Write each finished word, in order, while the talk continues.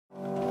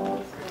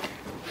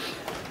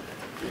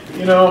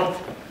You know?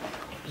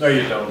 No,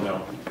 you don't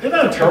know. Isn't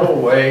that a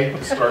terrible way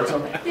to start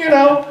something? You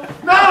know?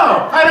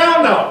 No, I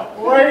don't know.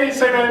 Why are you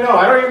saying I know?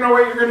 I don't even know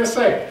what you're going to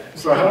say.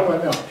 So how do I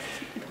know?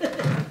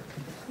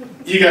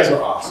 You guys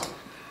are awesome.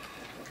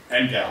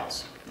 And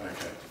gals.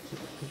 Okay.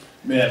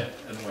 Men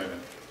and women.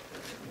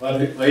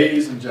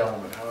 Ladies and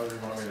gentlemen, however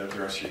you want me to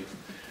address you.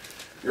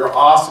 You're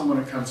awesome when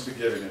it comes to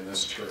giving in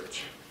this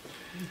church.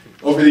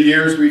 Over the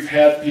years, we've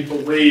had people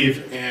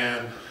leave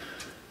and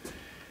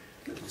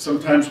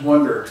sometimes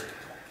wonder,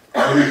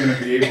 are we going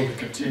to be able to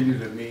continue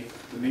to meet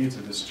the needs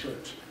of this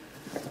church?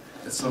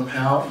 And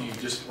somehow you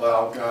just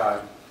allow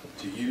God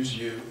to use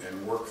you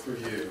and work through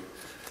you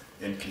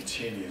and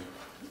continue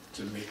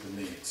to meet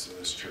the needs of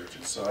this church.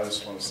 And so I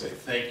just want to say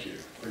thank you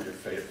for your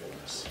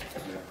faithfulness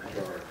in that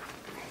regard.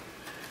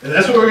 And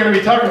that's what we're going to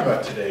be talking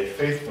about today,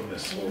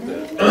 faithfulness a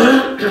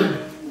little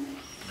bit.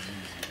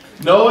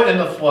 Noah and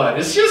the flood.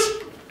 It's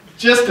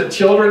just a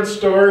children's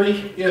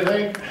story, you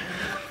think?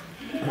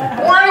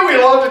 Why do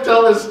we love to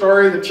tell this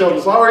story to the children?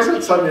 It's always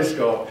at Sunday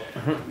school.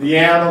 The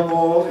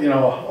animal, you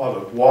know, all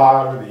the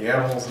water, the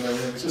animals and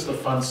everything. It's just a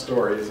fun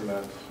story, isn't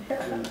it?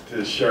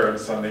 To share in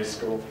Sunday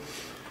school.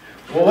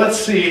 Well, let's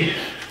see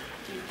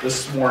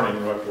this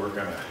morning what we're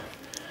going to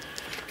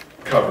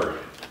cover.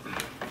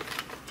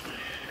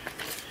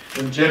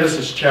 In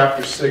Genesis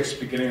chapter 6,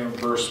 beginning in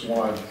verse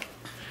 1.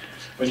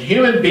 When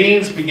human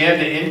beings began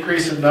to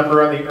increase in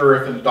number on the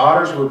earth and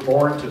daughters were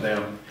born to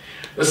them,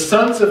 the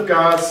sons of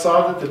God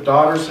saw that the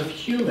daughters of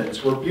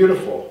humans were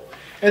beautiful,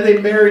 and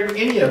they married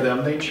any of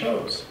them they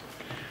chose.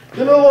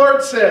 Then the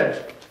Lord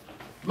said,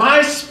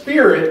 "My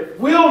spirit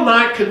will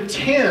not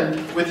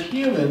contend with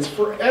humans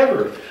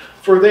forever,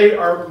 for they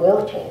are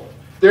mortal.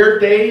 Their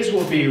days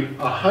will be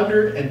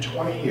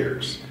 120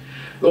 years.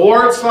 The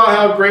Lord saw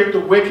how great the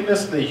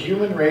wickedness of the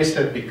human race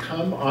had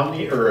become on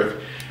the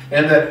earth,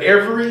 and that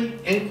every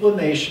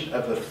inclination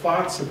of the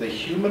thoughts of the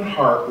human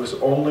heart was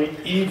only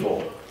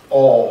evil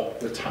all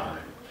the time.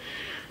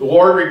 The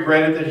Lord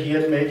regretted that he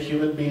had made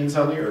human beings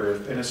on the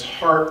earth, and his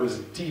heart was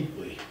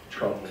deeply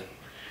troubled.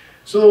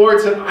 So the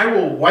Lord said, I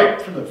will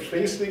wipe from the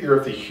face of the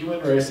earth the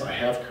human race I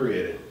have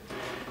created,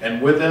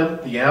 and with them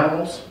the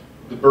animals,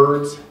 the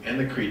birds, and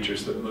the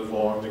creatures that move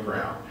along the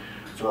ground,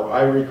 for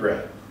I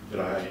regret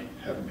that I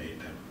have made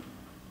them.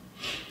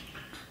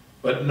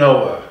 But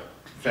Noah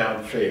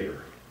found favor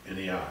in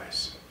the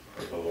eyes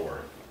of the Lord."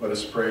 Let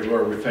us pray.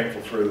 Lord, we're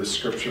thankful for the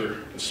scripture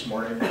this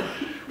morning.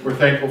 We're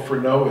thankful for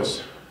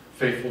Noah's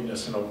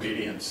faithfulness and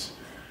obedience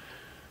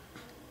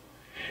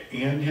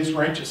and his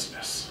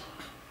righteousness.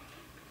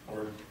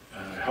 Lord,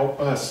 help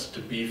us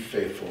to be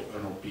faithful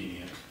and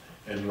obedient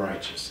and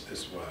righteous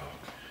as well.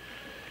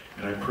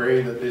 And I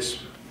pray that this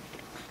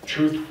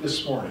truth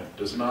this morning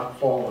does not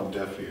fall on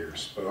deaf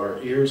ears, but our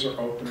ears are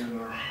open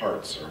and our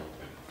hearts are open.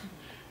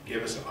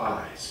 Give us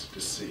eyes to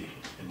see.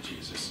 In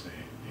Jesus'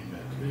 name,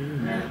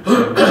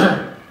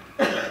 amen.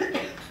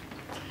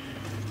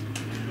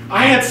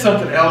 I had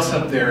something else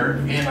up there,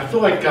 and I feel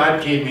like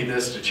God gave me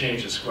this to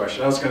change this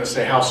question. I was going to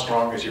say, how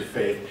strong is your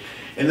faith?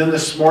 And then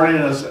this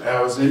morning, as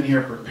I was in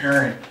here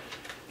preparing,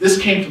 this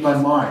came to my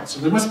mind. So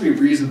there must be a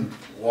reason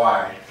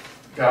why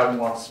God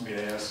wants me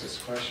to ask this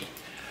question.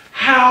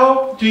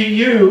 How do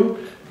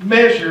you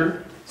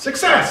measure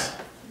success?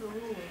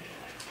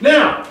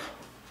 Now,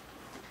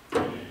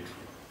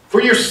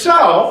 for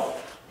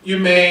yourself, you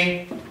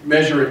may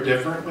measure it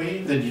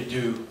differently than you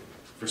do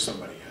for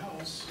somebody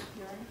else.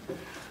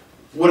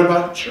 What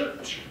about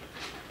church?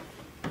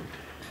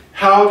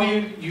 How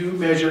do you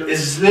measure?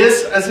 Is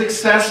this a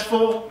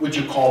successful? Would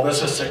you call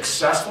this a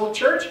successful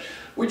church?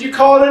 Would you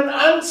call it an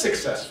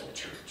unsuccessful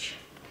church?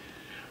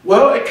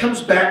 Well, it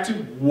comes back to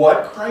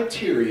what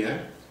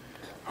criteria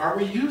are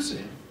we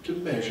using to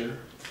measure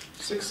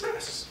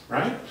success,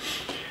 right?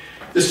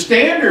 The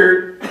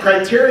standard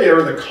criteria,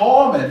 or the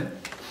common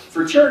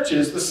for church,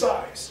 is the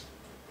size.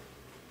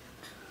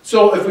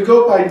 So if we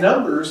go by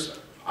numbers,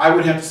 I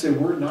would have to say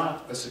we're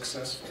not a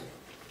successful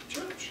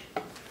church.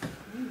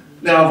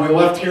 Now, if we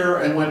left here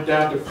and went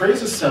down to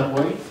Praise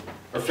Assembly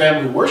or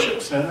Family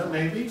Worship Center,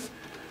 maybe,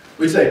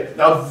 we'd say,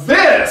 now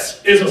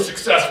this is a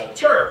successful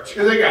church,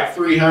 because they got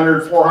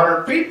 300,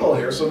 400 people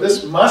here, so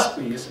this must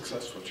be a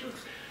successful church.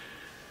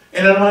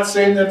 And I'm not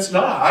saying that's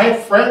not. I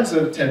have friends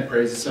that attend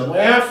Praise Assembly.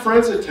 I have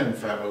friends that attend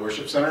Family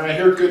Worship Center, and I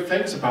hear good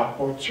things about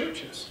both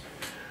churches.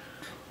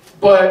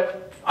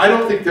 But I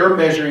don't think they're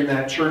measuring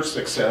that church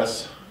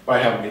success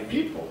by how many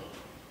people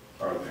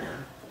are there.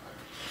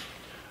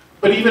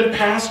 But even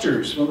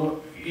pastors,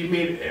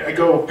 I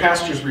go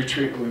pastors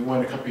retreat, we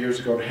went a couple years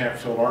ago to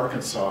Hatfield,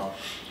 Arkansas.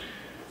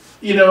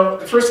 You know,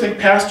 the first thing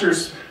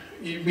pastors,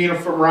 you meet them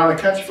from around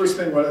the country, first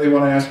thing they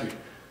want to ask you,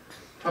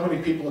 how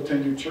many people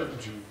attend your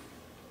church?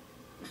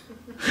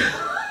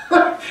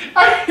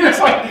 It's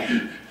like,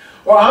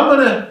 well, I'm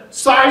going to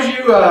size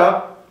you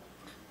up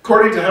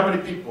according to how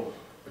many people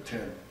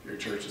attend your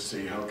church to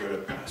see how good a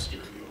pastor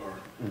you are.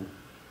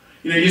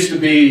 You know, it used to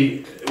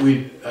be,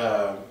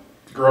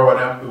 growing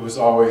up, it was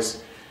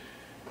always,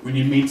 when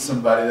you meet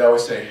somebody, they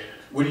always say,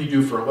 what do you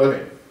do for a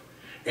living?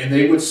 And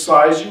they would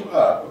size you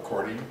up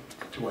according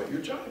to what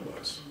your job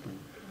was.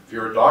 If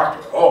you're a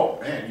doctor, oh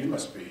man, you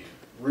must be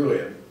really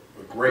a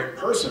great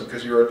person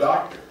because you're a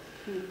doctor.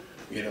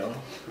 You know,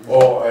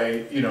 oh,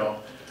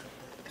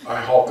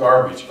 I haul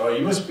garbage. Oh,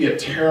 you must be a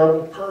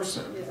terrible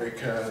person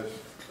because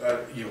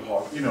you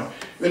haul, you know.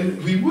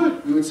 And we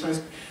would say,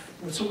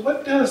 so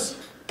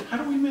how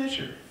do we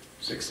measure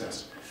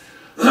success?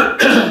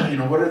 You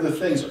know, what are the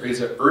things?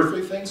 Is it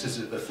earthly things? Is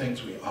it the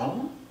things we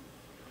own?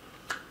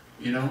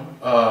 You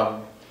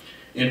know,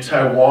 in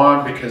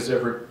Taiwan, because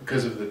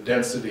of the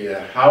density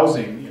of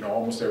housing, you know,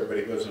 almost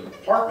everybody lives in an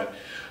apartment.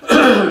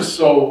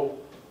 So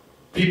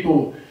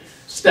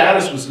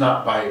status was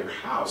not by your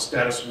house,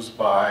 status was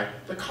by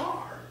the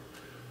car.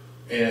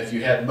 And if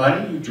you had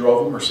money, you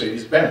drove a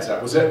Mercedes-Benz.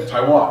 That was it in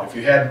Taiwan. If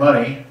you had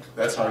money,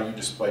 that's how you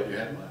displayed you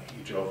had money.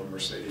 You drove a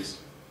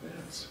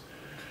Mercedes-Benz.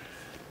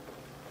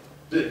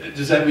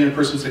 Does that mean a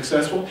person's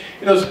successful?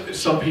 You know,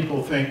 some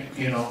people think,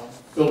 you know,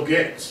 Bill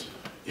Gates,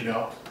 you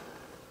know,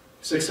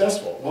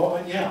 successful.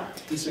 Well, yeah,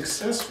 he's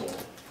successful,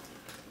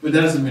 but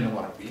that doesn't mean I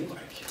want to be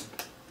like him.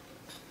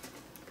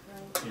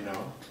 You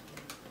know?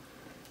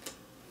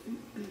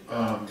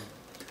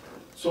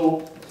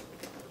 So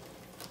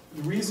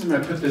the reason I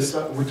put this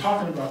up, we're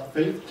talking about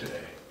faith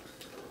today.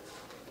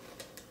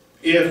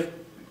 If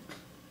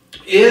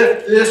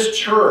this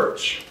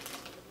church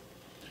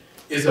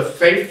is a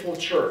faithful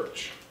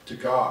church to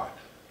God,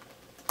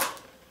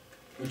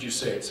 would you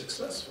say it's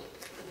successful?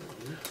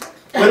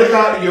 What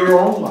about your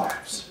own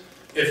lives?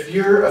 If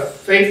you're a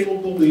faithful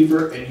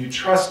believer and you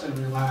trust and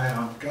rely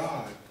on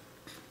God,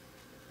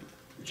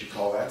 would you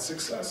call that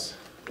success?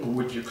 Or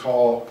would you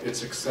call it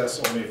success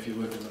only if you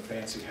lived in a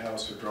fancy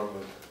house or drove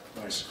a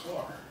nice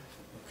car?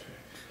 Okay.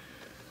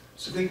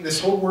 So I think this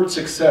whole word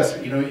success,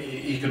 you know,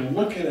 you can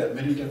look at it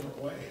many different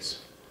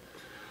ways.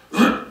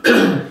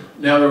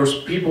 Now there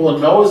was people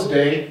in Noah's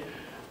day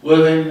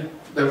living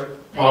that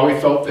probably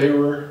felt they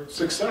were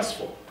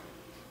successful.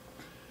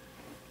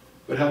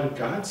 But how did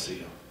God see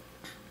them?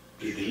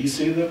 Did he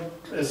see them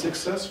as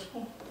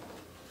successful?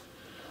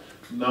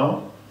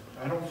 No,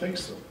 I don't think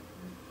so.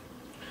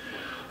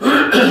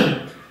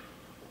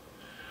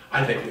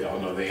 I think we all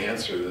know the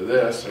answer to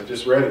this. I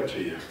just read it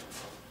to you,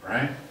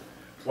 right?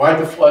 Why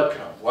did the flood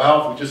come?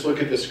 Well, if we just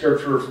look at the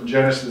scripture from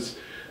Genesis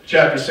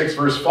chapter 6,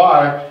 verse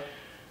 5,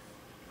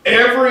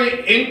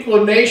 every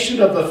inclination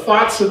of the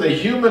thoughts of the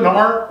human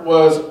heart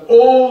was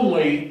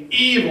only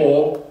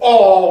evil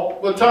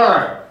all the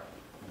time.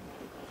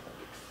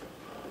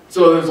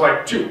 So there's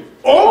like two.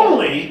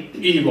 Only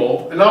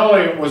evil, and not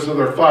only was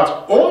their thoughts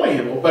only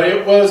evil, but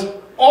it was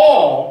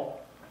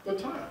all the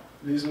time.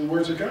 These are the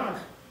words of God.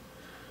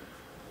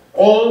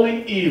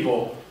 Only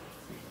evil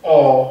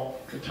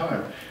all the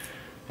time.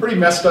 Pretty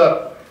messed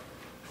up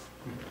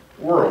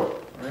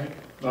world, right?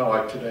 Not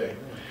like today.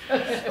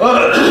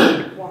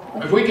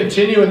 If we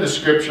continue in the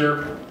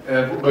scripture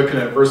and looking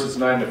at verses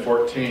 9 to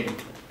 14, it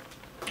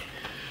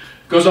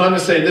goes on to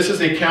say, this is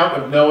the account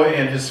of Noah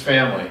and his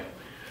family.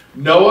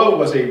 Noah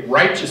was a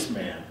righteous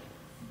man,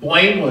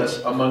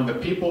 blameless among the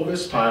people of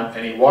his time,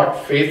 and he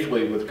walked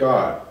faithfully with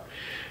God.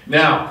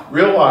 Now,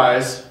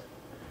 realize,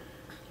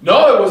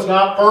 Noah was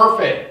not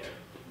perfect.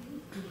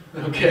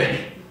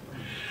 Okay?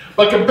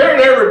 But compared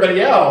to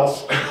everybody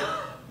else,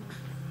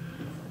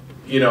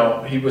 you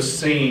know, he was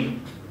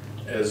seen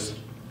as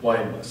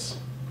blameless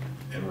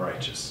and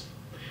righteous.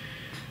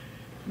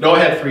 Noah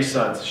had 3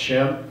 sons,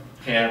 Shem,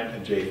 Ham,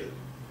 and Japheth.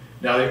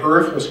 Now the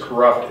earth was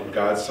corrupt in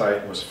God's sight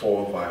and was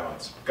full of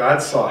violence.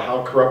 God saw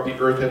how corrupt the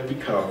earth had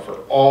become, for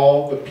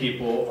all the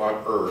people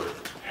on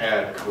earth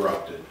had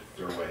corrupted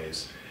their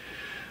ways.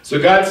 So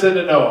God said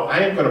to Noah, I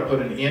am going to put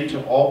an end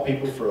to all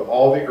people, for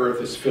all the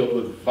earth is filled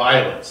with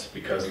violence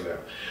because of them.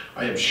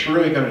 I am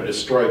surely going to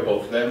destroy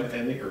both them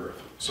and the earth.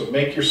 So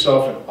make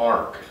yourself an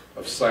ark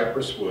of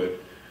cypress wood,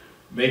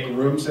 make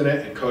rooms in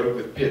it, and coat it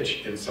with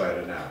pitch inside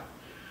and out.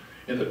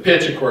 And the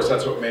pitch, of course,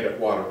 that's what made it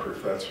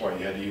waterproof. That's why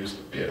you had to use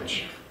the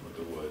pitch with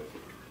the wood.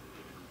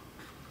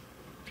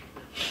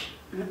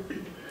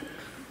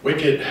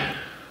 Wicked,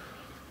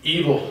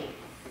 evil,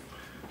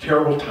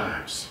 terrible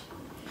times.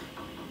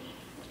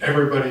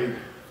 Everybody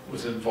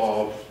was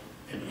involved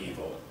in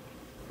evil.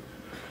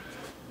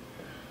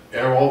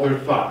 And all their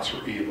thoughts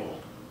were evil.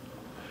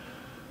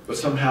 But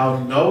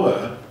somehow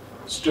Noah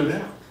stood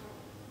out.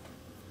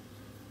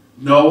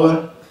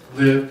 Noah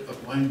lived a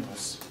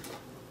blameless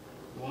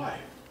life.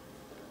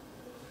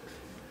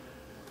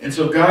 And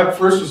so God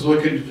first was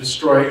looking to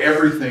destroy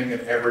everything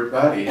and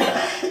everybody,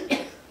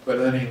 but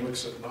then he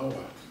looks at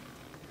Noah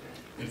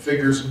and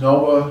figures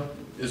Noah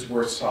is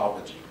worth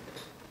salvaging.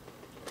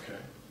 Okay?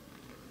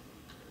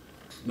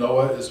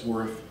 Noah is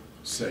worth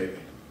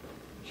saving.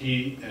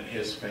 He and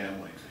his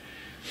family.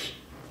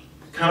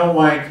 Kind of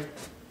like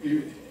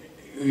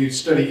you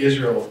study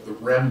Israel, the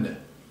remnant.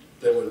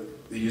 They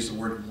use the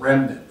word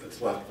remnant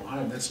that's left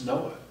behind. That's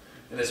Noah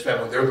and his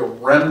family. They're the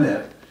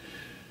remnant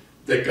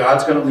that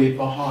God's going to leave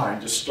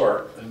behind to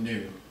start a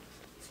new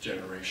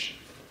generation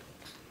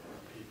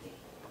of people.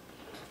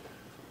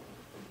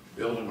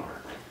 Build an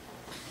ark.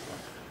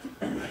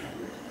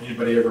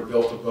 Anybody ever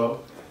built a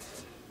boat?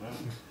 Well,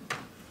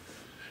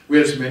 We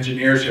had some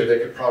engineers here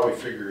that could probably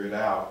figure it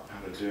out, how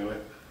to do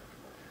it.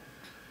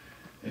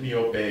 And he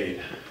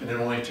obeyed. And it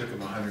only took him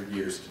 100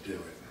 years to do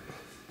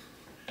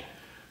it.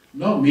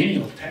 No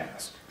menial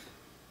task.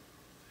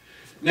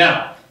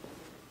 Now,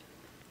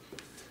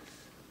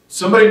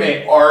 somebody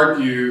may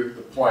argue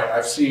the point.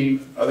 I've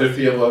seen other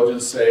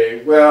theologians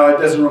say, well,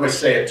 it doesn't really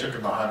say it took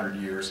him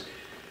 100 years.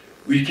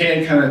 We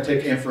can kind of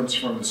take inference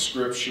from the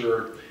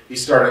scripture. He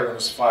started when it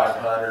was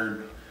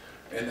 500,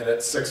 and then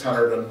at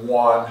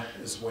 601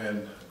 is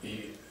when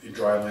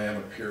dry land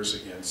appears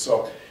again.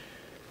 So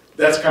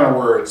that's kind of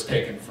where it's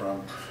taken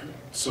from.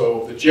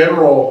 So the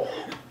general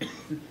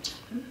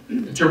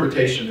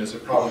interpretation is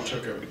it probably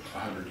took him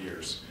 100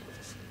 years.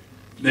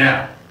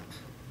 Now,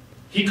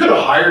 he could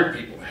have hired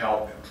people to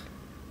help him.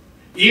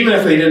 Even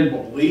if they didn't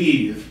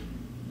believe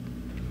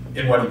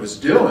in what he was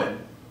doing,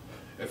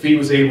 if he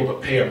was able to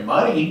pay him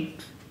money,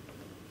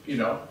 you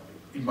know,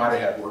 he might have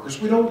had workers.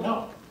 We don't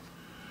know.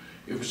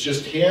 It was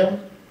just him.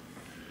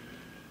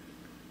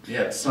 He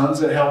had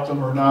sons that helped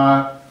him or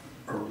not,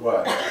 or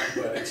what.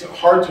 But it's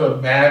hard to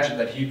imagine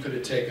that he could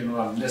have taken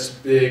on this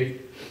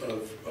big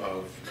of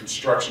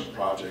construction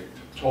project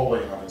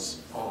totally on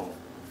his own.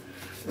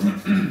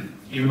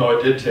 Even though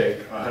it did take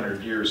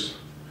 100 years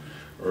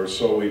or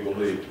so, we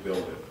believe, to build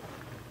it.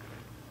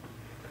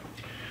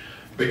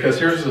 Because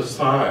here's the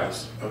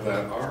size of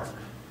that ark.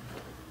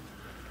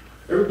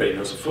 Everybody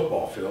knows a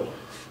football field.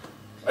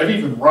 I've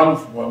even run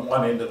from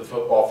one end of the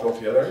football field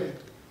to the other.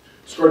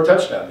 Scored a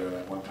touchdown doing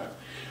that one time.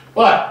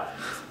 But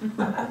it's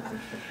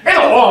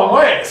a long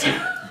ways.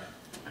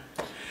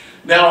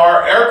 Now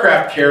our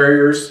aircraft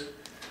carriers,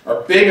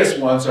 our biggest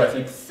ones are I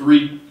think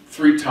three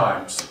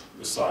times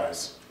the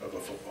size of a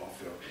football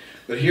field.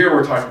 But here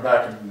we're talking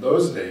back in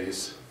those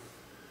days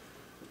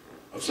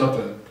of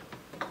something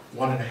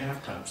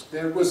 1.5 times.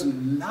 There was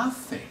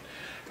nothing,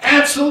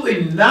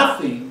 absolutely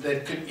nothing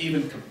that could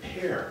even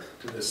compare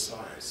to this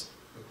size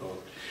of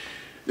boat.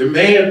 There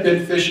may have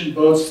been fishing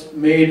boats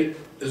made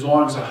as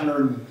long as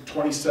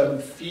 127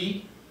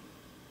 feet,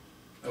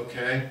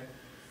 okay?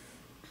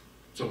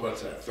 So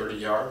what's that, 30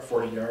 yards,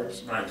 40 yards,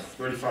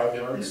 35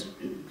 yards?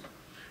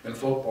 And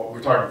football,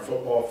 we're talking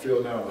football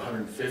field now of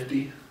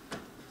 150,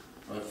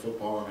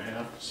 football and a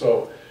half.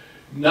 So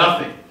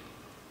nothing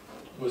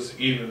was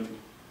even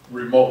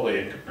remotely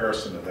in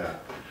comparison to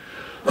that.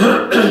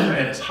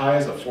 And as high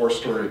as a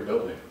 4-story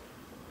building.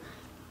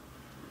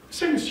 This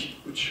thing is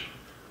huge.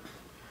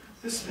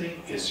 This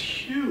thing is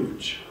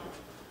huge.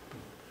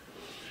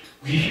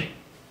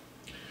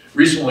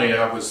 Recently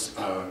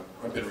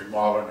I've been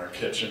remodeling our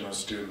kitchen. I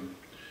was doing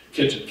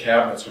kitchen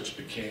cabinets, which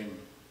became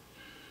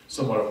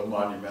somewhat of a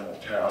monumental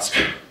task.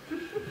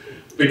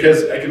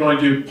 Because I can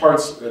only do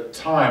parts at a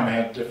time.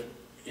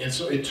 And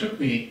so it took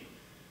me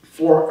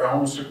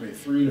almost took me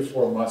 3 to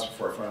 4 months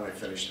before I finally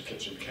finished the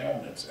kitchen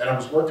cabinets. And I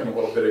was working a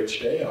little bit each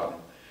day on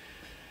them.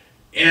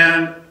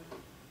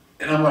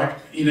 And I'm like,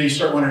 you know, you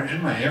start wondering,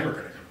 am I ever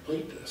going to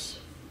complete this?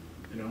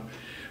 You know?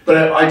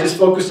 But I just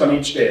focused on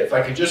each day. If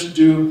I could just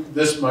do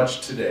this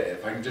much today,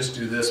 if I can just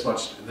do this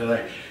much, then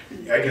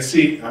I can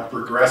see I'm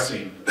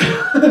progressing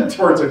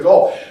towards a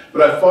goal.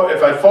 But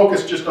if I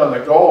focus just on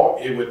the goal,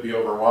 it would be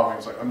overwhelming.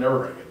 It's like, I'm never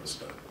going to get this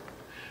done.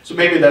 So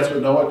maybe that's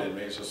what Noah did.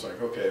 Maybe it's just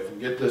like, okay, if we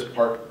get this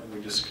part,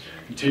 we just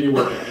continue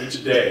working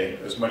each day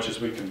as much as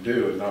we can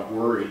do and not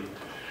worry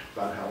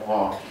about how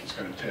long it's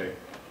going to take.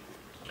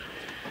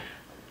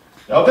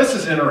 Now this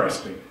is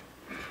interesting.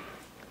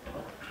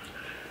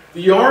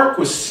 The ark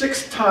was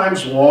 6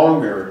 times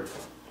longer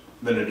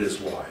than it is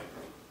wide.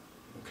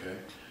 Okay?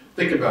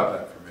 Think about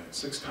that for a minute.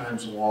 6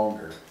 times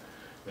longer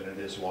than it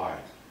is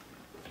wide.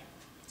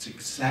 It's the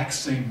exact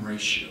same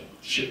ratio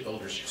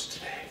shipbuilders use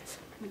today.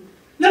 Isn't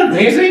that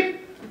amazing?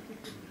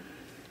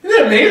 Isn't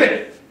that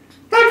amazing?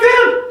 Back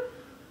then.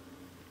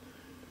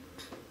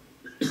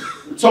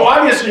 So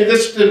obviously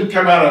this didn't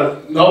come out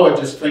of Noah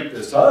just think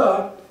this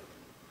up.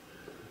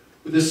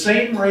 But the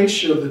same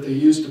ratio that they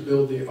used to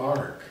build the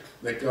ark,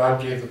 that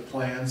God gave the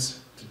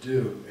plans to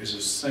do, is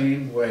the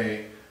same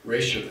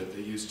ratio that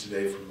they use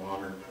today for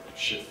modern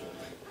shipbuilding.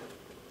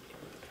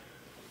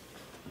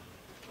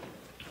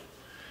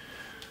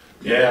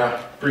 Yeah,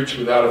 preach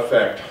without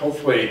effect.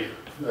 Hopefully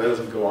that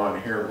doesn't go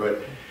on here,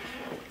 but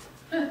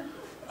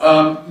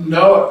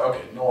Noah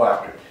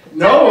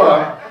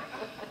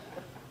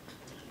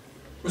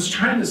was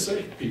trying to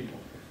save people.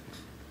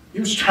 He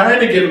was trying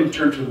to get them to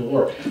turn to the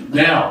Lord.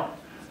 Now,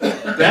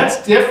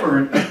 that's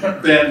different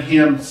than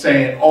him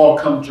saying, oh,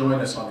 come join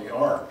us on the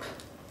ark.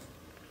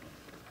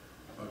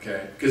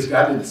 Okay? Because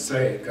God didn't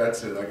say it. God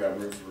said, I got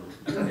room for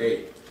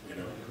 8. You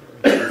know?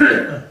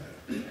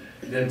 He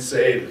didn't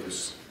say there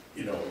was,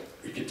 you know,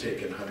 it could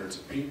take in hundreds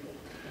of people.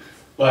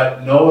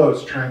 But Noah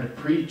was trying to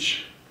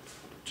preach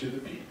to the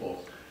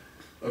people.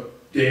 A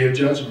day of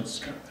judgment is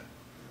coming.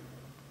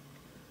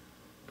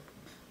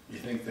 You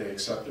think they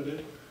accepted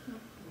it?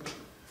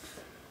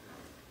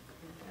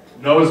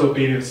 Noah's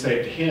obedience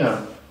saved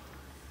him,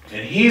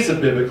 and he's a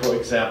biblical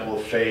example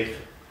of faith,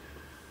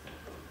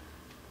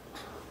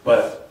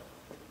 but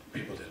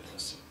people didn't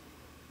listen,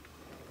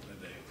 did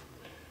they?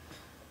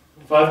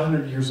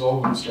 500 years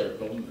old when we started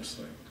building this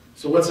thing.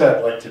 So what's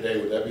that like today?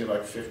 Would that be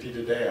like 50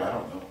 today? I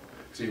don't know.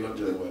 So you went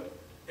to what,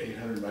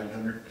 800,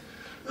 900?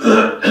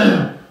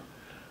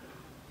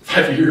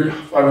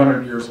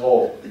 500 years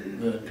old.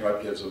 And then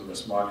God gives them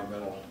this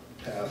monumental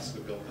task to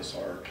build this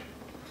ark.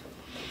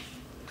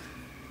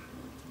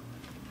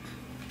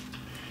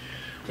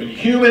 When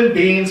human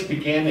beings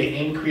began to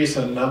increase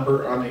in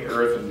number on the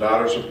earth and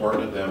daughters were born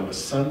to them, the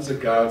sons of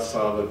God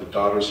saw that the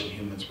daughters of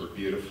humans were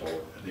beautiful,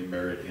 and they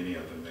married any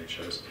of them they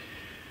chose.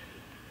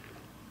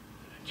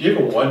 Do you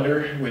ever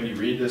wonder when you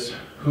read this,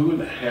 who in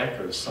the heck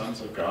are the sons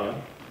of God?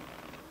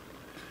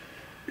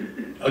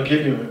 I'll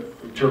give you an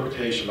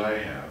interpretation I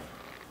have.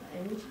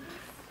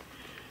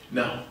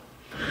 No.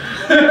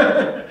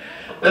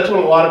 That's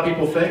what a lot of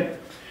people think.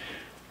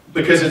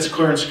 Because it's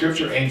clear in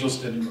Scripture, angels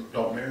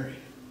don't marry.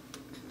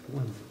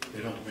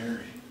 They don't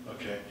marry,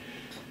 okay?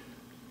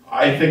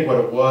 I think what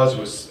it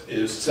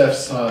is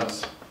Seth's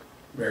sons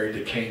married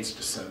to Cain's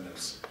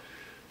descendants.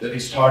 Then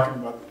he's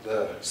talking about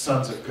the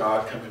sons of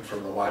God coming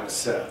from the line of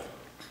Seth,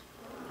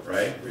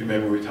 right?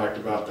 Remember we talked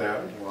about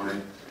that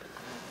line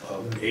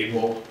of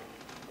Abel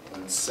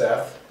and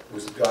Seth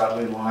was the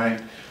godly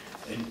line,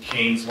 and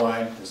Cain's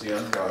line was the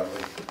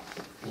ungodly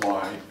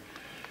line,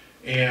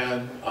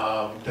 and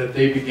that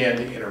they began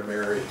to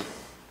intermarry,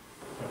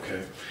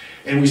 okay?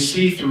 And we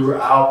see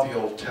throughout the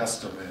Old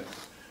Testament,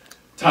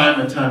 time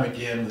and time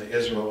again, the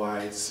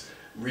Israelites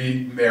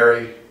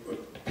remarry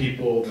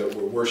people that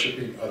were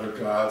worshiping other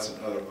gods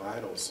and other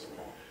idols,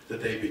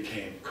 that they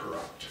became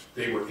corrupt.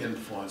 They were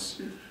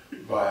influenced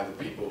by the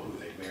people who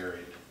they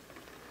married.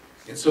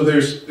 And so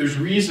there's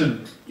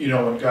reason, you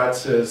know, when God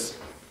says,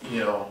 you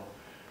know,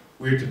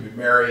 we're to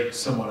marry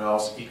someone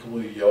else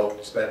equally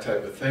yoked, that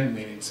type of thing,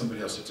 meaning somebody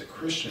else that's a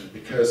Christian,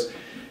 because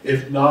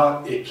if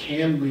not, it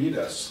can lead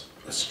us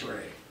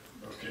astray.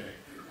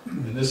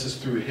 And this is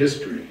through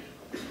history.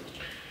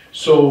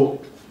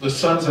 So the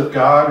sons of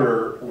God,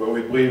 or what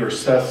we believe are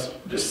Seth's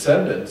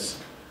descendants,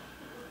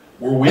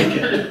 were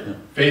weakened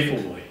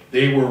faithfully.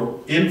 They were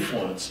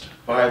influenced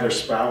by their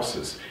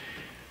spouses.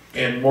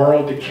 And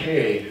moral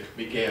decay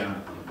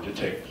began to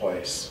take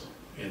place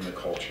in the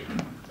culture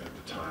at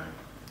the time.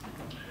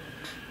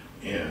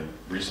 And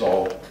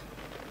result,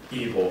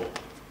 evil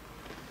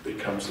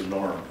becomes the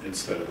norm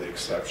instead of the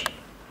exception.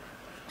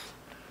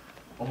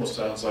 Almost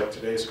sounds like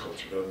today's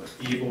culture, doesn't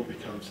it? Evil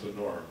becomes the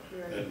norm,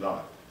 right, and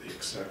not the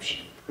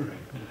exception. Right?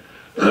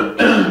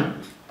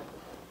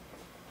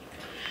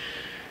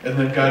 And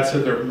then God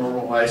said their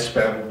normal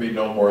lifespan will be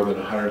no more than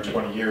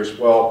 120 years.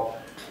 Well,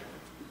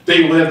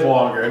 they lived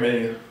longer. I mean,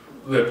 they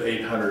lived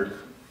 800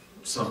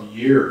 some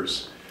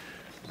years.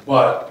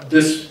 But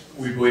this,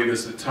 we believe,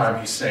 is the time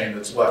he's saying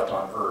that's left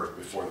on earth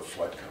before the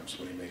flood comes,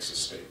 when he makes a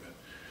statement.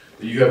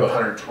 That you have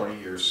 120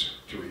 years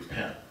to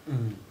repent.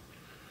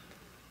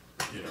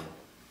 Mm-hmm. You know.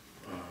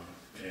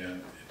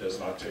 And it does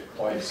not take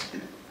place.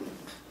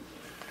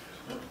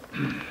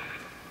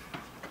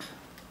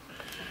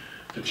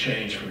 To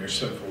change from your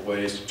sinful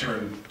ways, to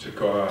turn to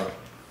God.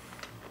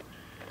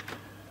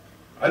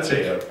 I'd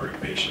say a pretty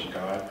patient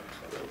God.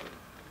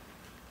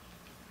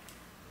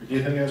 Do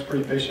you think that's a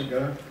pretty patient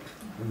God?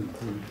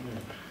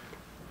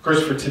 Of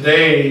course, for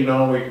today, you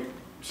know, we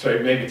say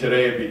maybe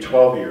today it'd be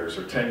 12 years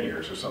or 10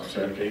 years or something.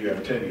 So, okay, you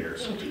have 10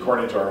 years,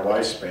 according to our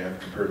lifespan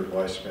compared to the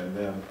lifespan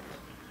then.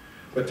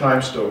 But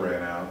time still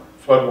ran out.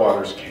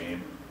 Floodwaters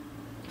came.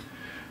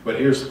 But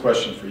here's the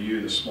question for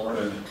you this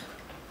morning.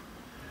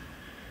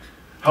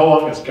 How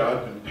long has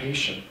God been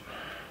patient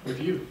with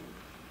you?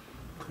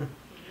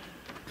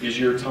 Is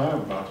your time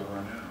about to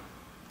run out?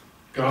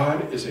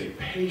 God is a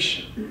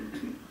patient.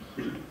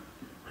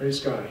 Praise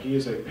God. He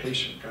is a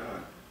patient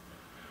God.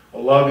 A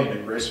loving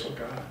and graceful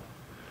God.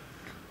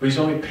 But he's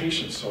only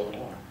patient so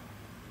long.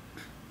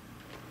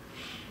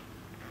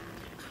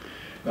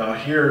 Now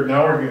we're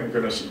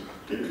going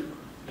to...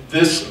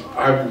 This,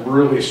 I'm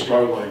really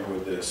struggling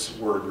with this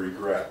word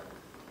regret,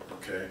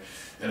 okay?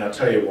 And I'll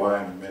tell you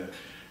why in a minute.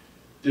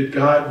 Did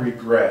God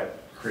regret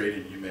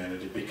creating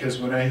humanity? Because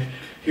when I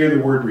hear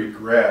the word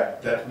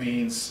regret, that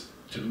means,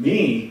 to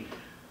me,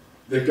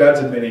 that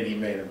God's admitting he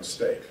made a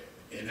mistake.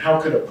 And how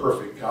could a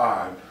perfect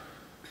God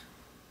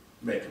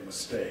make a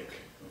mistake,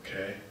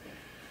 okay?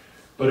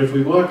 But if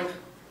we look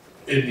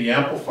in the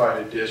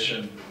Amplified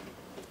Edition,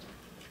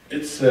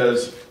 it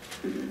says,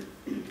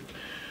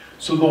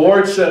 so the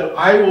Lord said,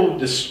 I will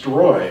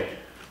destroy,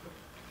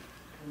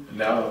 and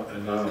not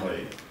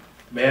only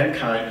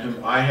mankind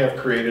whom I have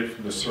created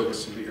from the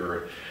surface of the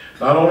earth,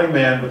 not only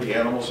man, but the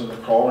animals and the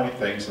crawling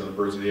things and the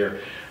birds of the air,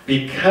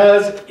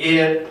 because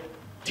it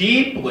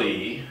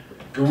deeply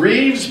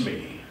grieves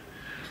me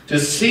to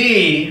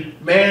see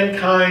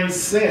mankind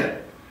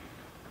sin.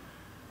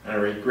 And I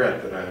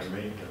regret that I have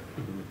made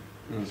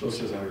them. So it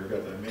says, I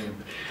regret that I made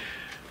them.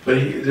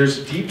 But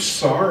there's deep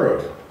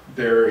sorrow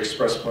there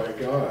expressed by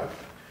God,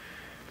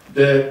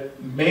 that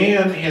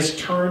man has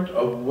turned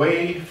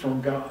away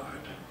from God.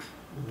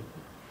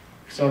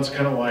 Sounds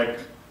kind of like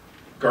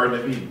Garden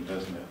of Eden,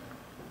 doesn't it?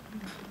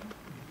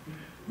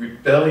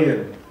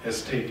 Rebellion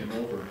has taken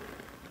over.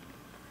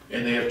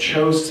 And they have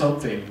chose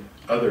something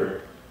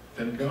other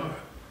than God.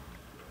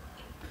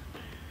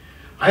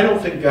 I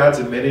don't think God's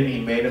admitting he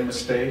made a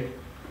mistake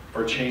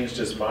or changed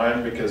his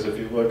mind, because if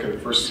you look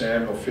at 1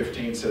 Samuel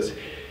 15, it says,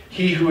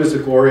 he who is the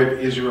glory of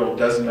Israel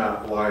does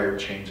not lie or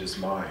change his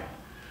mind.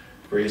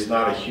 For he is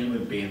not a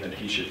human being that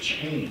he should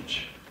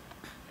change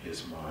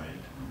his mind.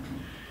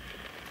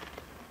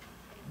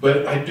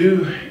 But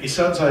it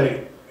sounds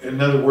like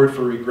another word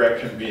for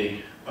regret can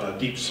be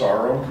deep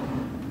sorrow.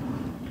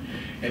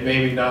 And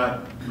maybe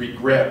not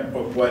regret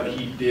of what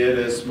he did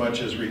as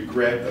much as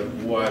regret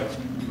of what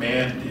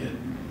man did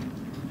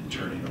in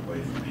turning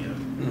away from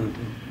him.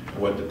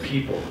 What the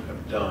people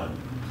have done.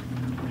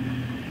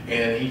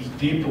 And he's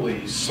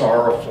deeply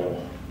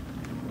sorrowful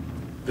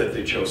that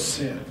they chose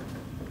sin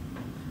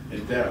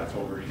and death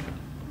over him.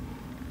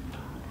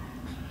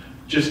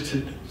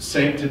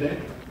 Same today.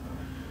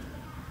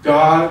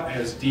 God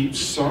has deep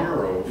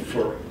sorrow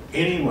for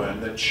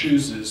anyone that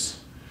chooses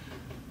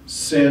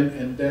sin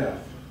and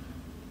death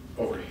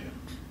over him.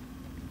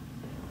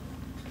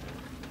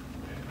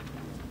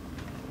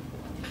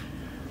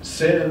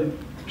 Sin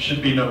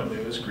should be no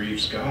news,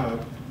 grieves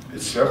God. It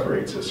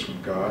separates us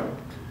from God.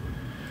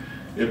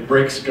 It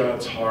breaks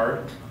God's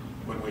heart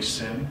when we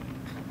sin.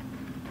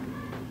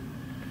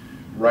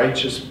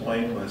 Righteous,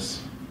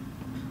 blameless.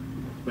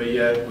 But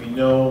yet we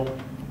know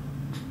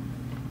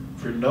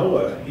for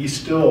Noah, he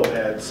still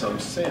had some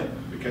sin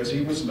because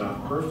he was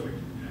not perfect.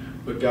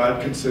 But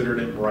God considered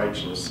him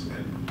righteous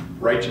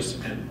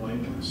and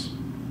blameless.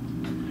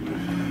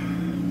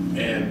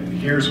 And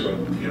here's what,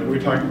 we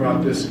talked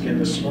about this again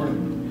this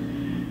morning.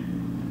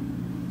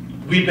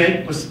 We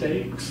make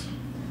mistakes.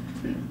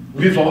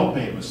 We've all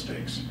made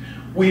mistakes.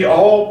 We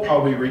all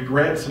probably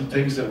regret some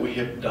things that we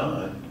have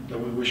done that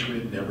we wish we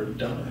had never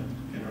done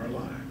in our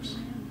lives.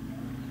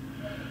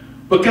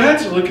 But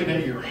God's looking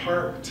at your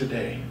heart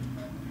today.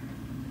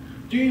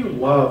 Do you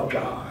love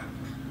God?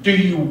 Do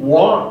you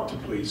want to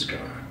please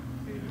God?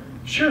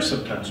 Sure,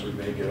 sometimes we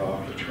may get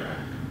off the track.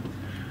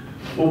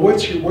 Well,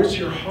 what's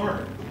your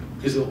heart?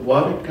 Is it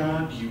loving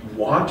God? Do you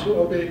want to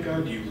obey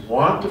God? Do you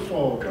want to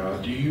follow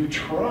God? Do you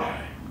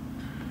try?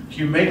 Do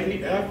you make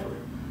the effort?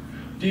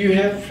 Do you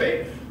have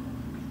faith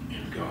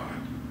in God?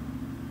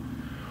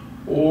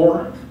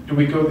 Or do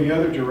we go the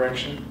other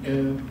direction,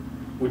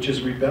 which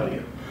is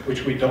rebellion,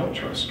 which we don't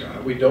trust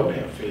God, we don't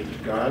have faith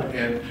in God,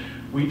 and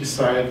we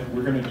decide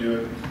we're going to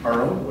do it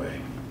our own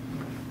way,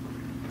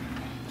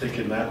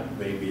 thinking that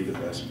may be the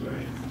best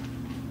way.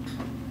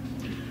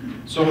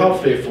 So how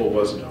faithful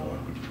was Noah?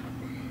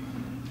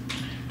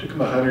 It took him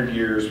 100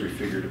 years, we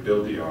figured, to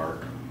build the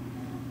ark.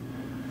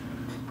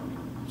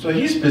 So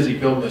he's busy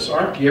building this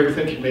ark. You ever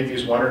think he maybe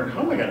he's wondering,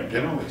 how am I going to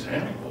get all these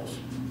animals?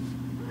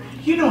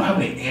 You know how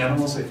many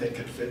animals they think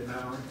could fit in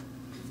that ark?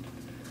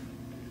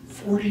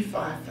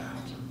 45,000.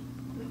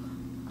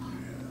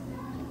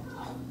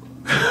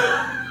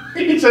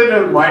 He said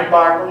it was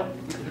mind-boggling.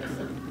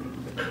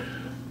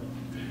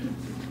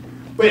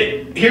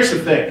 But here's the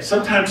thing.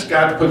 Sometimes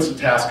God puts a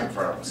task in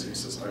front of us. He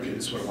says, okay,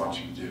 this is what I want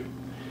you to do.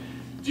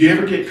 Do you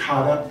ever get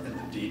caught up in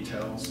the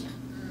details?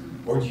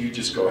 Or do you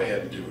just go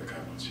ahead and do what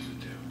God wants you to do?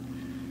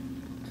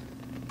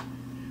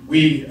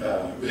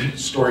 The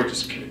story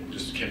just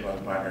came out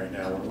of mind right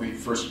now. When we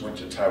first went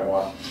to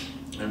Taiwan,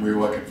 and we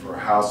were looking for a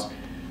house,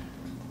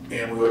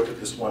 and we looked at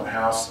this one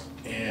house,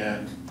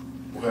 and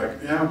we're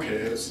like, yeah, okay,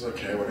 this is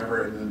okay,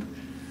 whatever. And then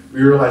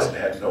we realized it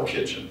had no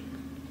kitchen.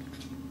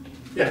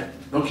 Yeah,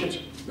 no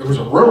kitchen. There was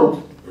a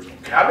room, there was no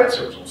cabinets,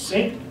 there was no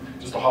sink,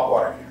 just a hot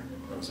water heater.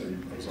 That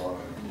was all.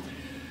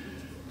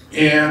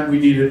 And we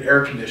needed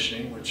air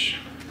conditioning, which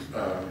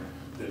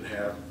didn't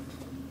have.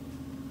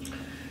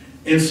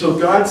 And so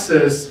God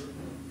says,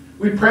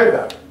 we prayed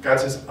about it. God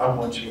says, I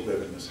want you to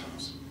live in this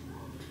house.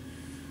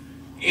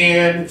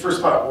 And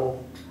first thought,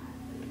 well,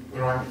 we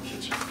don't have a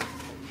kitchen.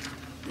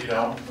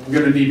 I'm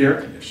going to need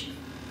air conditioning.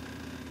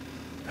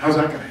 How's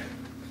that going to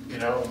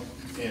happen?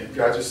 And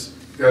God's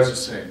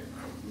just saying, I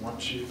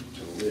want you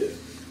to live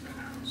in that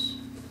house.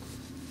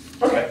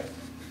 Okay.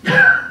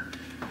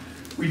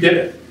 We did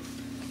it.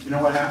 You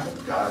know what happened?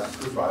 God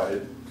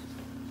provided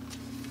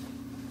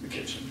the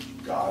kitchen.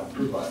 God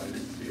provided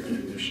the air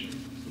conditioning.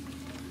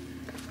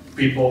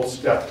 People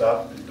stepped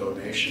up in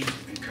donations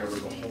and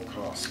covered the whole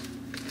cost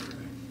of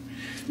everything.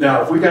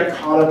 Now, if we got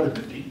caught up in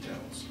the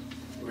details,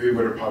 we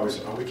would have probably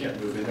said, oh, we can't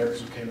move in there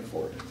because we can't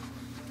afford it.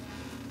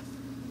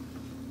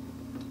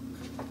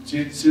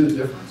 See the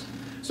difference?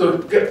 So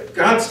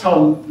God's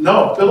telling,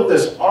 no, build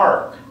this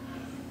ark.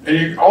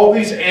 And all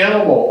these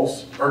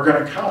animals are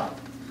going to come.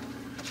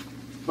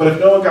 But if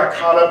Noah got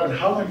caught up in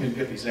how am I going to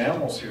get these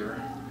animals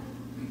here,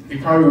 he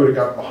probably would have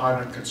got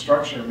behind on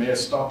construction and may have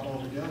stopped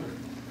altogether.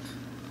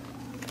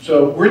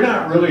 So we're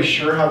not really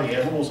sure how the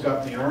animals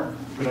got in the ark,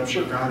 but I'm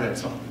sure God had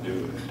something to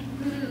do with it.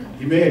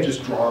 He may have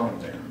just drawn them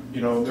there.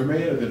 There may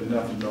have been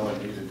nothing Noah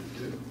needed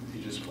to do.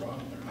 He just brought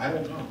them there. I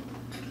don't know.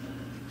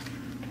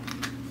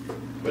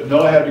 But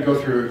Noah had to go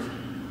through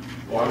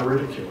a lot of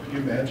ridicule. Can you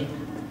imagine?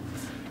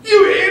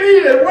 You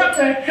idiot! What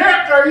the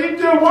heck are you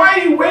doing? Why are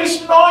you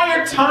wasting all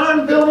your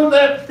time building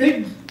that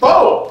big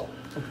boat?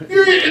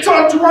 It's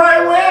on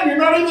dry land. You're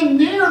not even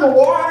near the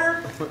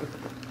water.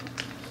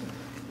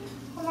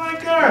 Oh my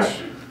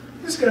gosh,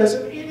 this guy's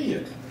an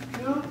idiot.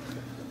 You know?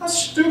 How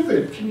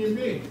stupid can you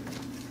be?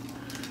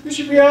 You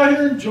should be out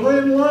here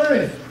enjoying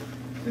life.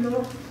 You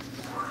know?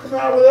 Come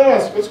out with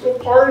us. Let's go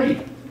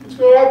party. Let's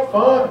go have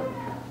fun.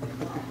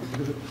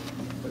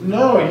 But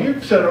no,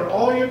 you've spent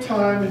all your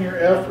time and your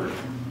effort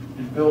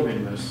in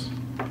building this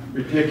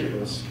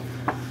ridiculous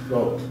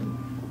boat.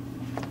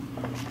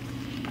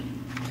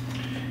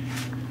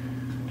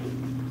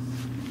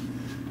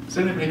 Does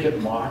anybody get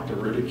mocked or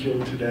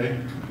ridiculed today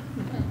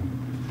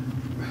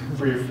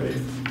for your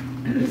faith?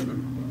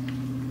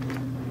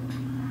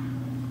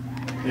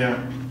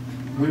 Yeah,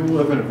 we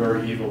live in a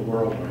very evil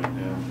world right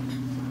now.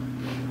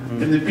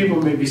 And the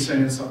people may be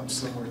saying something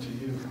similar to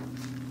you.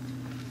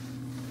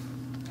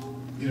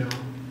 You know,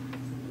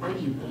 why do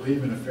you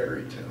believe in a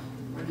fairy tale?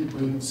 Why do you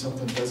believe in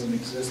something that doesn't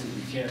exist that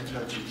you can't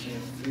touch, you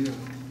can't feel?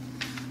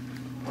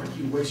 Why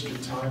do you waste your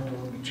time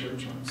going to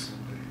church on Sunday?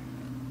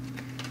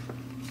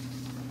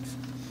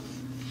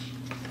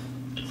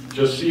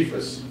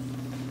 Josephus.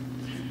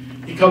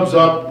 He comes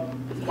up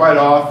quite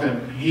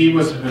often. He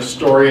was an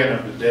historian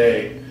of the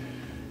day,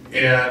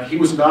 and he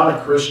was not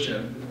a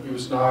Christian. He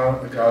was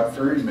not a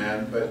God-fearing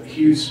man, but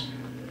he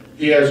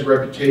has a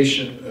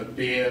reputation of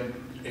being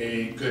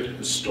a good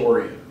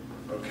historian,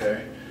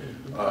 okay?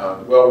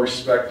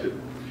 Well-respected.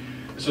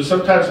 So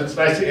sometimes it's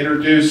nice to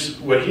introduce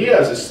what he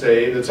has to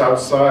say that's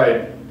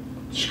outside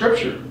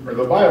Scripture or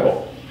the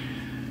Bible.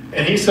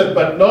 And he said,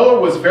 but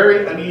Noah was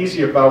very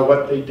uneasy about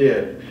what they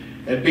did,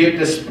 and being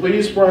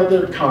displeased by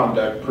their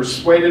conduct,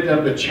 persuaded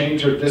them to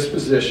change their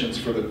dispositions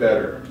for the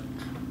better.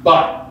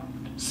 But,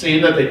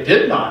 seeing that they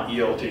did not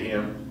yield to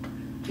him,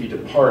 he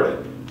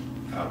departed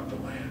out of the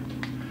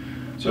land.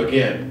 So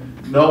again,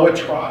 Noah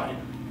tried.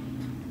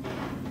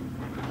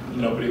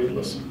 Nobody would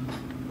listen.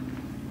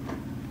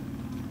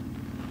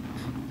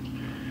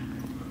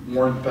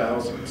 Warned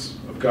thousands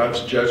of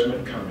God's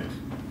judgment coming.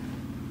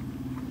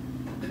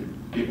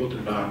 People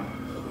did not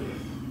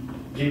believe.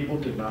 People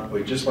did not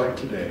believe. Just like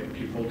today,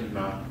 people did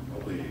not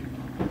believe.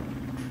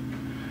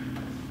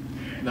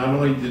 Not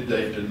only did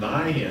they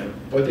deny him,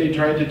 what they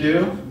tried to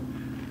do,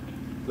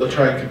 they'll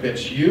try and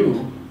convince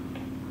you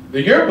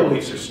that your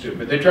beliefs are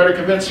stupid. They try to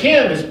convince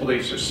him his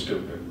beliefs are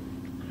stupid.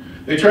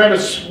 They try to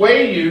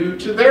sway you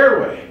to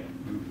their way.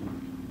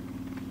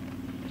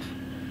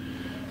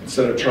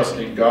 Instead of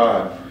trusting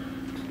God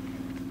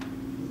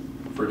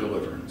for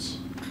deliverance,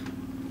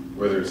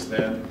 whether it's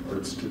then or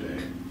it's today.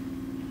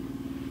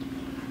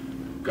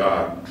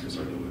 God is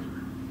our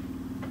deliverer.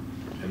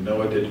 And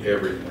Noah did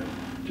everything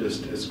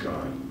just as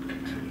God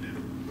commanded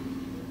him.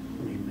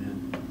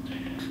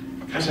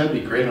 Amen. Guys, that'd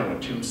be great on a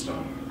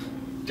tombstone.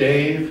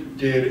 Dave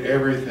did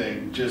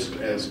everything just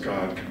as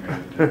God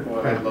commanded him.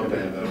 Boy, I'd love to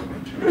have that on my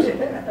tombstone.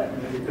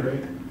 That'd be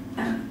great.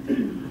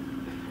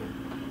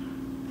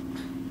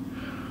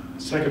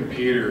 2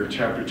 Peter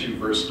chapter 2,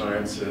 verse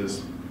 9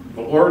 says,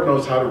 the Lord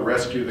knows how to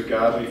rescue the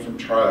godly from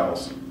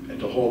trials and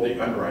to hold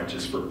the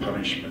unrighteous for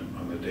punishment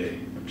on the day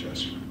of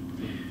judgment.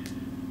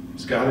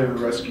 Has God ever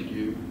rescued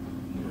you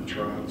from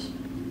trials?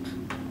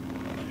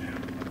 Yeah.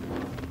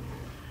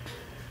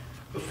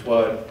 The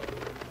flood.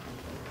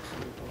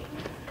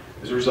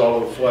 As a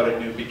result of the flood, a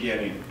new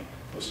beginning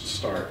was to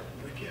start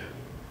again.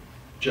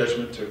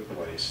 Judgment took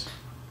place.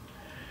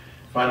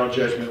 Final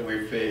judgment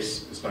we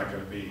face is not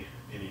going to be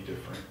any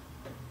different.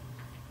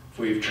 If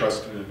we've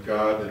trusted in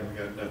God, then we've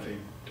got nothing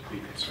to be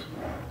concerned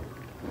about.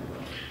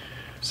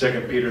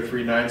 2 Peter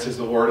 3:9 says,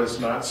 the Lord is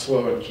not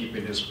slow in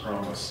keeping his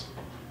promise,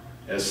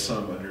 as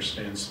some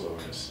understand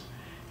slowness.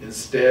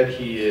 Instead,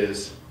 he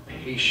is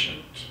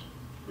patient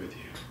with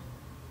you.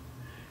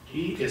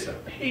 He is a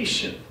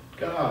patient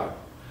God.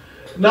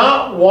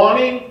 Not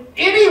wanting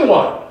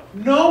anyone,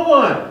 no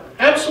one,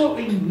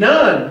 absolutely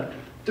none,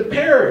 to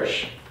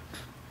perish,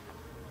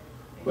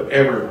 but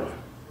everyone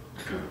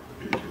to come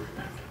into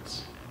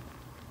repentance.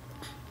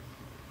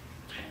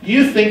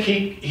 You think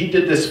he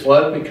did this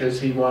flood because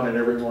he wanted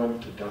everyone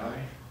to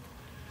die?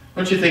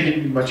 Don't you think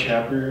he'd be much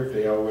happier if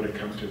they all would have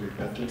come to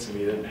repentance and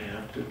he didn't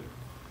have to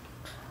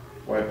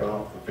wipe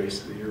out the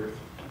face of the earth?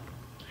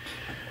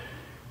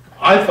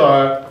 I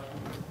thought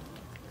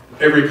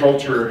every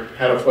culture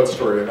had a flood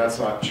story, and that's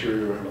not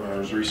true. When I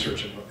was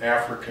researching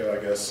Africa,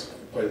 I guess,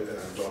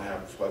 don't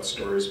have flood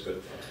stories,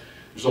 but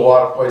there's a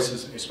lot of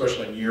places,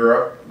 especially in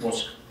Europe,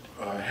 most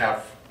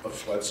have a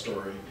flood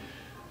story.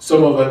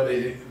 Some of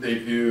it they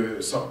view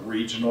as something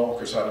regional,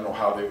 because I don't know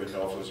how they would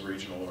know if it was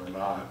regional or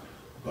not.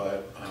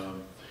 But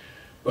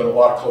a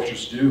lot of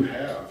cultures do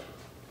have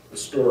a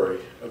story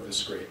of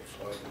this great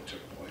flood that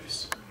took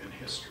place in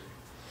history.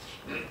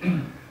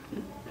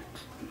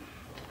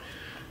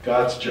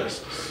 God's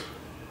justice.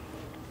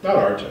 Not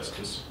our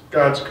justice.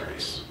 God's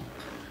grace.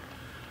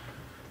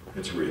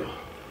 It's real.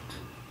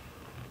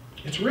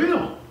 It's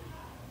real.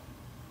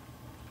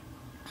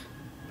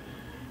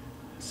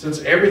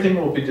 Since everything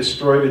will be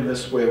destroyed in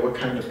this way, what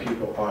kind of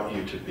people ought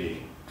you to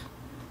be?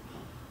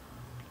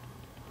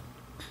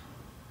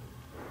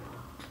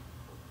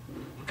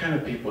 What kind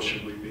of people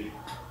should we be?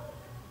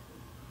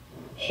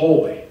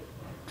 Holy,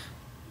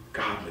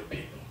 godly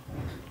people.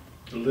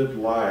 To live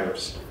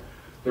lives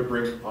that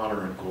bring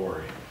honor and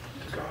glory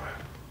to God.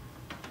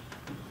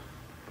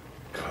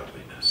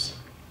 Godliness.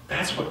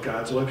 That's what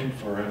God's looking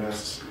for in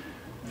us.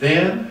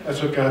 Then,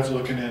 that's what God's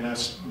looking in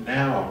us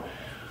now.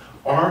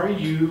 Are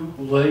you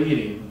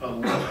leading a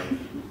life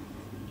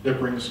that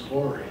brings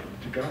glory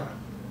to God?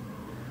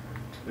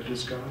 That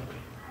is godly.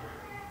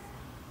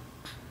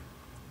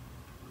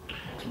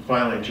 And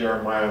finally,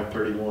 Jeremiah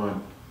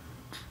 31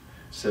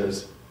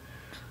 says,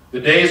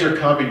 "The days are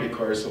coming,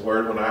 declares the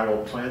Lord, when I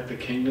will plant the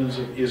kingdoms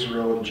of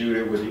Israel and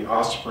Judah with the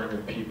offspring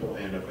of people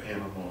and of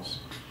animals.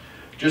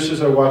 Just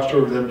as I watched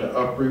over them to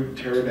uproot,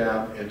 tear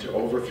down, and to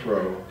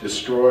overthrow,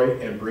 destroy,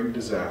 and bring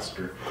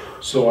disaster,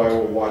 so I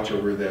will watch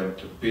over them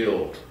to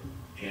build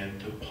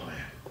and to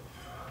plant,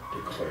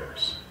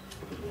 declares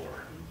the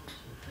Lord."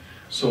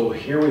 So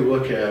here we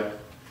look at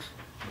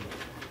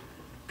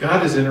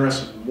God is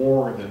interested in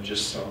more than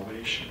just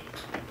salvation.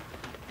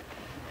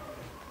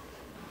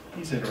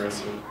 He's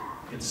interested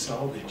in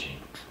salvaging.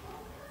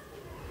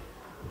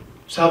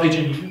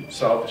 Salvaging you,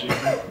 salvaging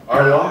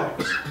our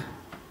lives.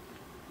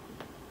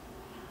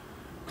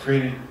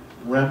 Creating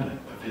a remnant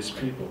of his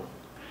people.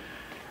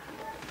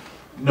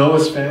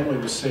 Noah's family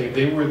was saved.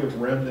 They were the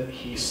remnant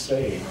he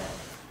saved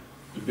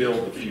to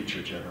build the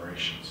future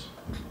generations.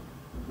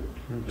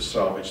 To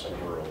salvage the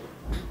world.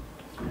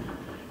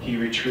 He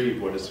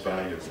retrieved what is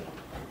valuable.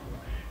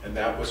 And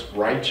that was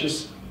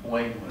righteous,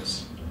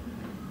 blameless,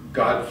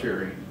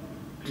 God-fearing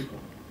people.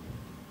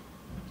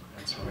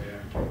 That's how he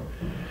acted.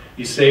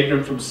 He saved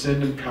them from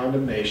sin and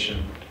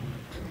condemnation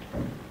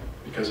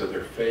because of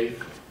their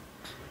faith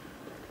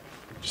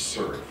to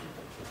serve.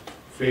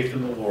 Faith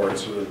in the Lord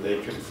so that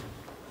they could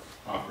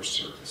offer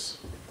service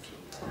to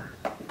the Lord.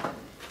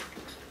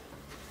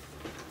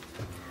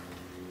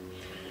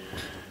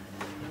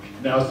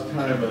 Now's the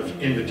time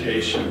of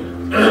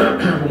invitation.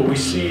 What we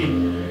see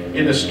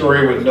in the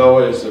story with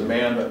Noah is a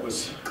man that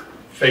was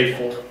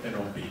faithful and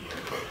obedient.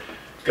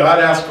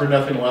 God asked for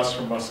nothing less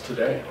from us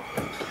today.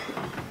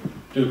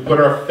 To put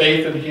our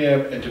faith in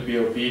him and to be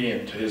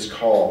obedient to his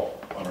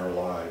call on our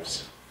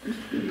lives.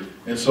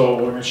 And so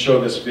we're going to show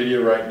this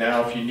video right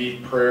now. If you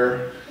need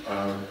prayer,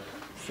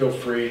 feel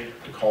free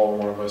to call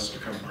one of us to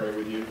come pray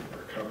with you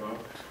or come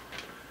up.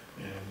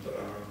 And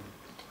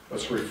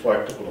let's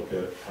reflect a little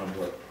bit on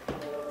what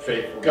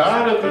faith is.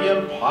 God of the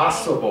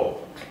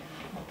impossible.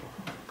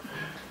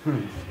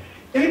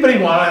 Anybody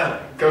want to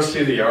go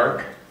see the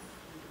ark?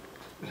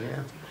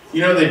 Yeah.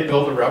 You know they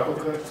built a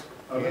replica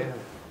of it?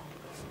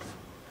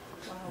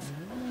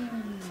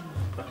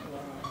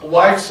 A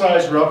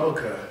life-size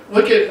replica.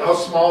 Look at how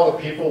small the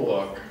people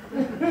look.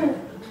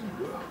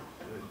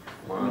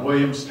 In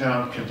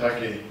Williamstown,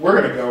 Kentucky. We're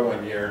going to go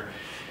one year.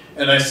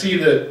 And I see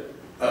that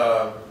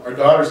our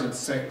daughter's in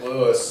St.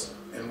 Louis,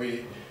 and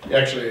we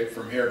actually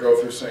from here go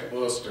through St.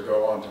 Louis to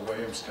go on to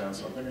Williamstown.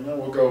 So I'm thinking, no,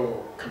 we'll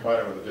go combine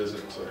it with a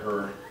visit to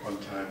her one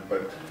time.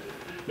 But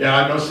yeah,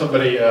 I know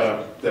somebody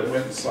that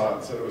went and saw it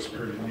and said it was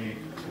pretty neat.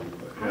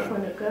 But, yeah. I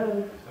want to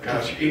go.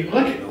 Gosh,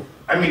 look at,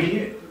 I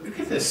mean, look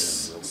at this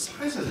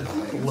size of the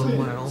thing.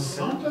 It's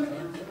something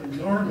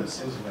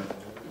enormous, isn't it?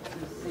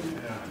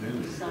 Yeah.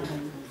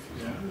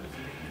 Yeah.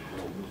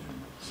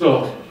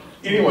 So,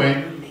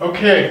 anyway,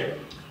 okay.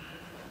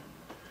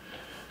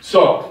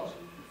 So,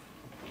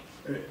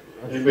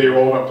 anybody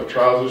rolling up the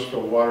trousers,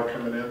 feel the water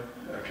coming in?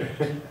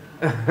 Okay.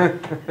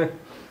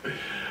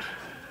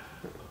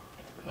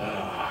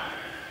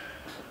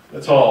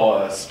 Let's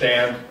all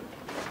stand.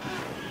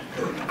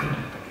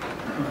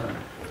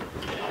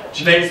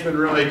 Janae's been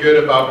really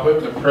good about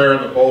putting the prayer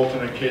in the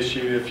bulletin in case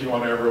if you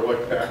want to ever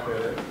look back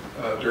at it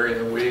during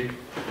the week.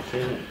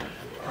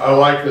 I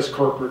like this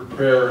corporate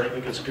prayer. I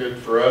think it's good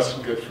for us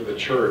and good for the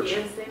church.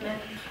 Yes, amen.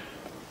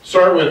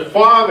 Start with,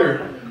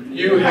 Father,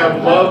 you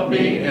have loved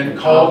me and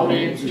called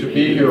me to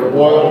be your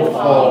loyal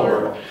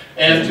follower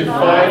and to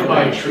find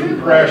my true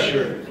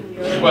pleasure.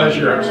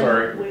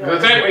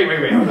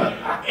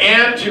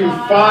 And to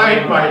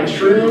find my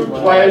true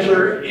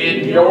pleasure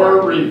in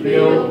your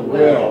revealed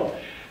will.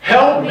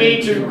 Help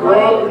me to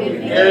grow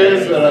in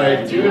areas that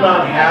I do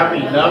not have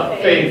enough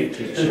faith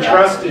to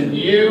trust in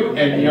you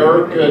and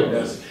your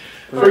goodness.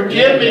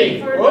 Forgive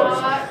me.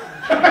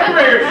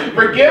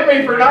 Forgive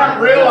me for not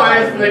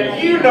realizing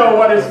that you know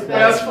what is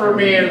best for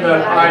me and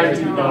that I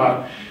do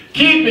not.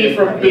 Keep me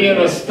from being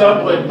a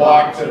stumbling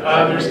block to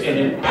others and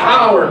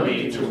empower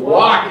me to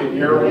walk in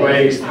your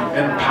ways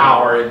and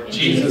power. In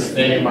Jesus'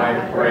 name I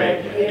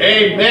pray.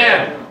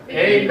 Amen.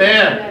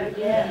 Amen.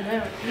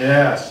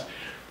 Yes.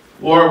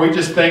 Lord, we're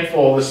just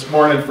thankful this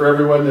morning for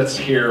everyone that's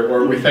here.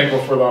 Lord, we're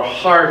thankful for their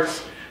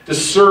hearts to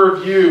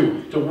serve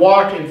you, to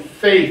walk in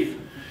faith,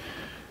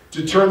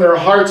 to turn their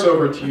hearts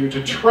over to you,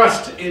 to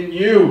trust in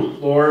you,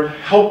 Lord.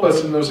 Help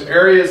us in those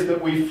areas that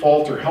we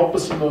falter. Help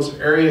us in those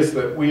areas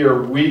that we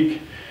are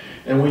weak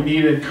and we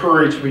need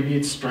encouraged, we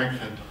need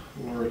strengthened,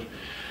 Lord.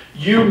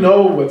 You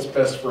know what's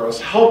best for us.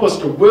 Help us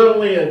to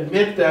willingly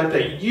admit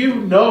that you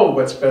know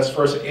what's best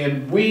for us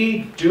and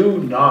we do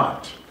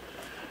not.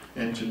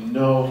 and to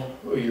know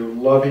your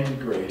loving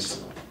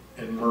grace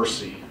and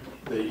mercy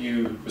that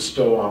you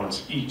bestow on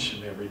us each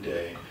and every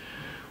day.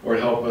 Lord,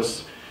 help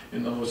us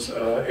in those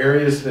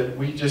areas that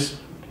we just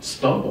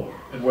stumble,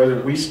 and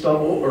whether we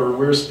stumble or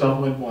we're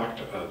stumbling block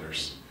to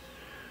others.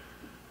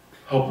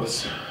 Help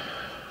us,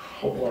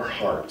 help our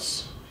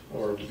hearts,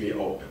 Lord, to be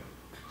open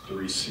to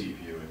receive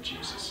you in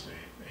Jesus'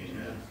 name.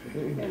 Amen.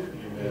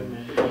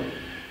 Amen.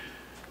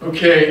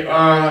 Okay,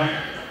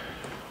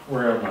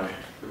 where am I?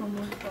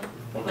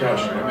 Oh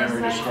gosh, my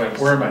memory just went.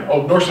 Where am I?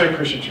 Oh, Northside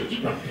Christian Church.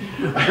 No.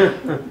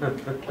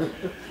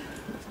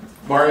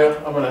 Maria,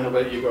 I'm going to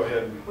let you go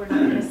ahead. We're not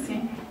going to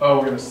sing. Oh,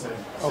 we're going to sing.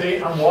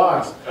 See, I'm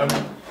lost. That's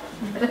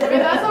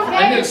okay.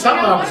 I did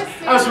something else.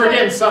 I was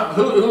forgetting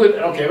something.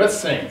 Okay, let's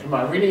sing. Come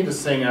on, we need to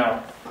sing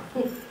out.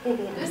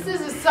 This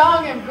is a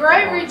song of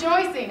great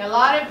rejoicing. A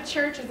lot of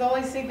churches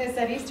only sing this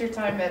at Easter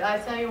time, but I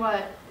tell you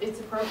what, it's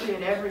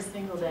appropriate every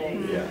single day.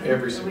 Yeah,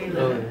 every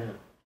single day.